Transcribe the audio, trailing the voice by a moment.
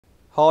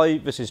Hi,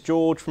 this is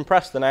George from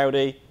Preston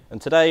Audi,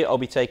 and today I'll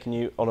be taking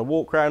you on a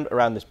walk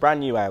around this brand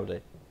new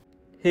Audi.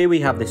 Here we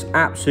have this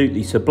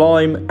absolutely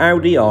sublime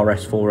Audi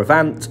RS4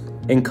 Avant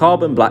in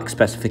carbon black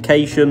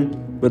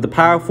specification with a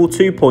powerful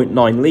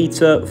 2.9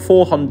 litre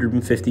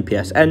 450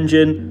 PS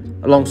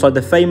engine alongside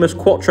the famous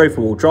quattro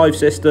four-wheel drive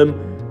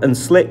system and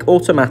slick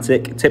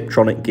automatic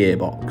tiptronic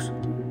gearbox.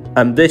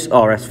 And this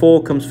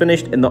RS4 comes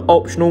finished in the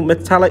optional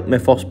metallic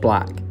Mythos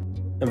black.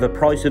 And the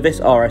price of this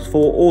RS4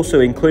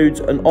 also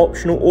includes an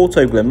optional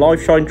auto glim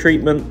life shine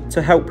treatment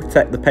to help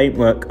protect the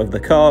paintwork of the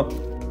car.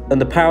 And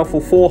the powerful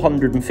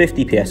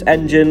 450 PS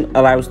engine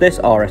allows this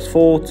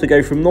RS4 to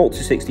go from 0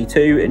 to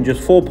 62 in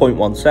just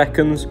 4.1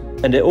 seconds,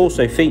 and it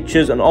also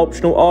features an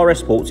optional RS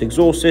Sports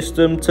exhaust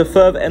system to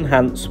further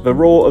enhance the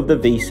roar of the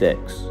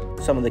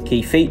V6. Some of the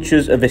key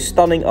features of this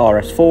stunning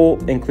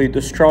RS4 include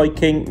the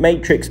striking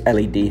Matrix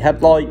LED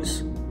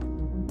headlights,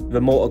 the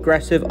more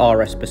aggressive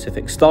RS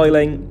specific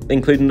styling,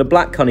 including the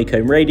black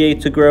honeycomb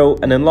radiator grille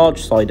and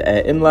enlarged side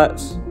air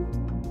inlets,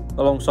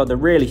 alongside the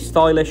really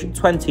stylish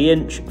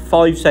 20-inch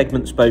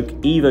 5-segment spoke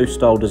Evo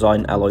style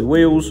design alloy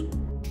wheels,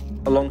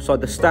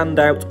 alongside the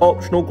standout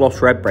optional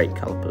gloss red brake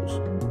calipers.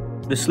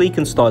 The sleek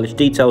and stylish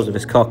details of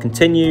this car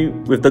continue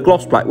with the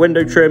gloss black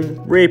window trim,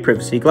 rear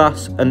privacy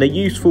glass and the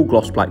useful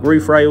gloss black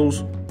roof rails.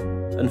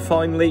 And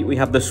finally, we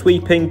have the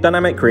sweeping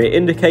dynamic rear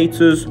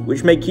indicators,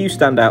 which make you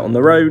stand out on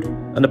the road,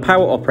 and a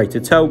power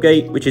operated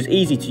tailgate, which is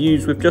easy to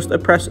use with just a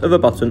press of a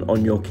button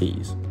on your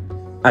keys.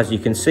 As you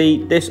can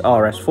see, this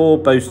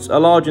RS4 boasts a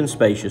large and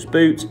spacious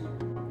boot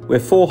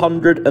with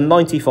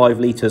 495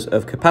 litres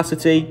of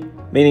capacity,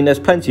 meaning there's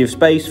plenty of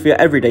space for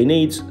your everyday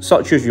needs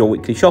such as your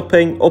weekly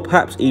shopping or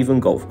perhaps even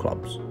golf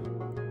clubs.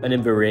 And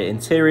in the rear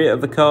interior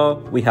of the car,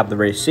 we have the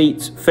rear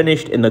seats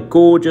finished in the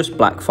gorgeous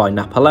black fine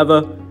Napa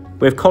leather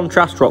with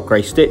contrast rock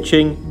grey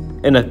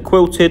stitching in a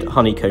quilted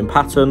honeycomb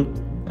pattern,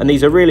 and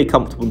these are really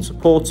comfortable and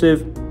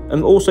supportive,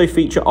 and also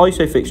feature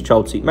ISOFIX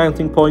child seat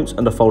mounting points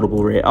and a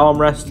foldable rear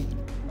armrest,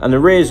 and the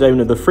rear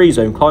zone of the free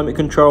zone climate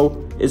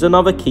control is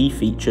another key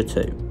feature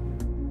too.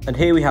 And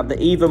here we have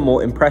the even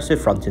more impressive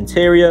front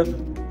interior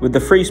with the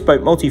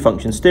 3-spoke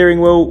multifunction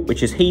steering wheel,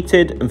 which is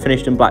heated and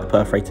finished in black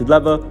perforated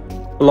leather,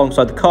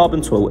 alongside the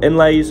carbon twill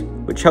inlays,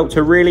 which help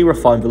to really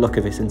refine the look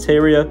of this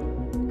interior,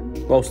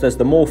 whilst there's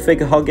the more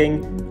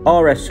figure-hugging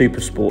RS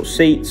Super Sport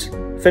seats,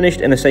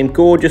 finished in the same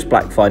gorgeous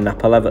black fine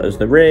Napa leather as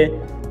the rear,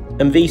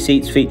 and these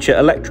seats feature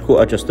electrical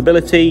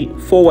adjustability,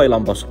 4-way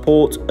lumbar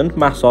support and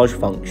massage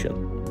function.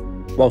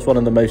 Whilst one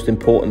of the most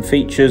important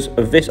features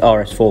of this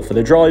RS4 for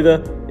the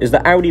driver is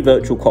the Audi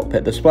virtual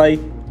cockpit display,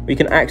 we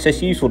can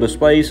access useful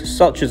displays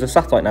such as the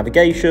satellite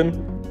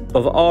navigation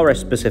of RS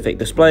specific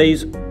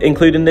displays,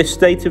 including this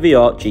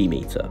state-of-the-art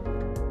G-meter.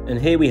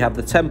 And here we have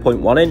the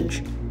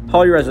 10.1-inch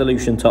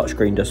high-resolution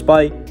touchscreen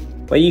display,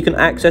 where you can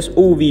access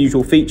all the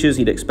usual features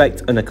you'd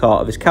expect in a car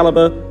of this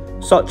calibre,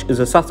 such as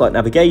the satellite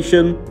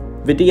navigation,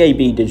 the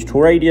DAB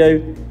digital radio,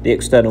 the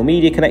external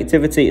media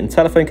connectivity and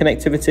telephone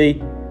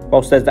connectivity,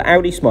 whilst there's the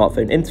Audi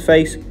smartphone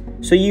interface,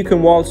 so you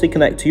can wirelessly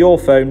connect to your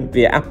phone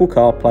via Apple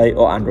CarPlay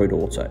or Android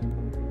Auto.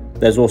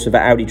 There's also the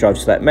Audi Drive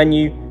Select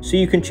menu, so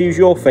you can choose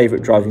your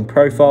favourite driving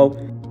profile,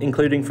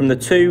 including from the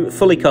 2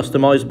 fully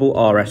customisable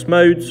RS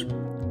modes,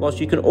 whilst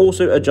you can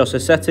also adjust the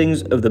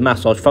settings of the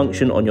massage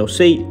function on your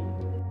seat,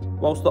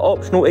 whilst the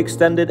optional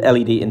extended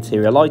LED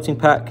interior lighting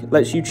pack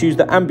lets you choose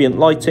the ambient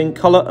lighting,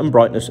 colour and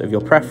brightness of your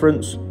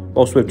preference,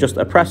 whilst with just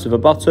a press of a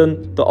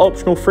button, the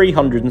optional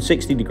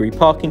 360-degree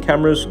parking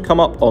cameras come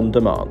up on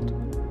demand.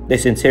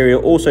 This interior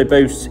also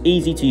boasts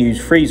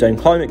easy-to-use free-zone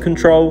climate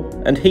control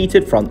and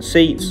heated front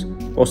seats,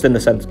 whilst in the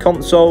centre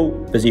console,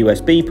 there's a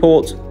USB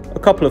port, a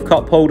couple of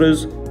cup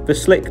holders, the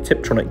slick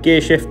tiptronic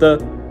gear shifter,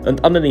 and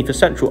underneath the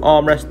central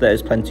armrest there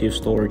is plenty of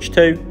storage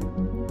too,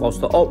 whilst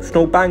the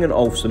optional Bang and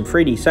Olufsen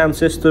 3D sound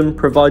system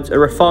provides a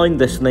refined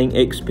listening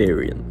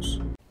experience.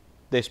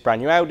 This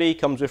brand new Audi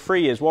comes with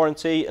 3 years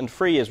warranty and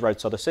 3 years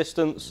roadside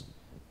assistance,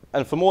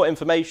 and for more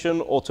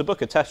information or to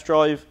book a test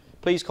drive,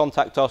 please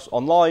contact us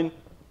online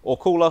or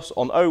call us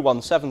on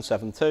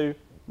 01772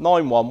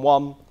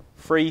 911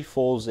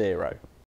 340.